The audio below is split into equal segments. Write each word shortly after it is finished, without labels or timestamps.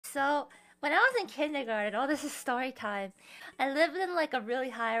So when I was in kindergarten, oh, this is story time. I lived in like a really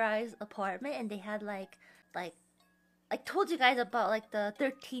high-rise apartment, and they had like I told you guys about like the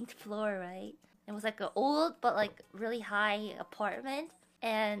 13th floor, right? It was like an old but like really high apartment,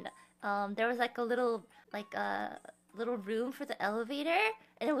 and there was like a little room for the elevator,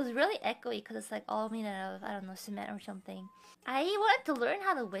 and it was really echoey because it's like all made out of, I don't know, cement or something. I wanted to learn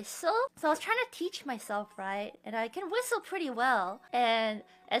how to whistle, so I was trying to teach myself, right? And I can whistle pretty well. And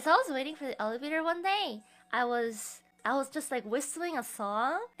as I was waiting for the elevator one day, I was just like whistling a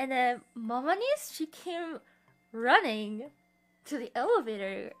song, and then Mamanis, she came running to the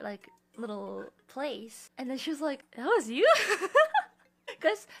elevator like little place, and then she was like, "That was you?"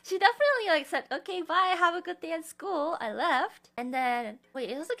 Because she definitely like said, "Okay, bye, have a good day at school." I left, and then wait,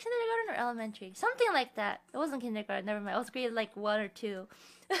 it was a kindergarten or elementary, something like that. It wasn't kindergarten, never mind. I was grade like 1 or 2.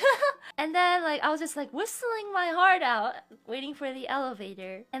 And then like I was just like whistling my heart out, waiting for the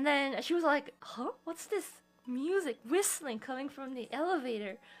elevator, and then she was like, "Huh? What's this music whistling coming from the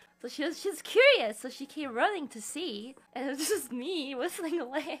elevator?" So she's curious, so she came running to see, and it was just me whistling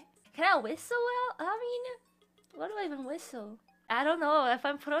away. Can I whistle well? I mean, what do I even whistle? I don't know. If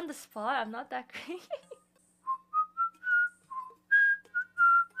I'm put on the spot, I'm not that great.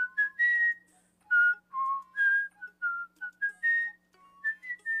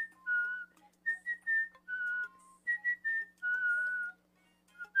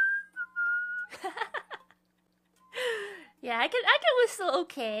 Yeah, I can whistle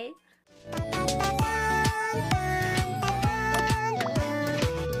okay.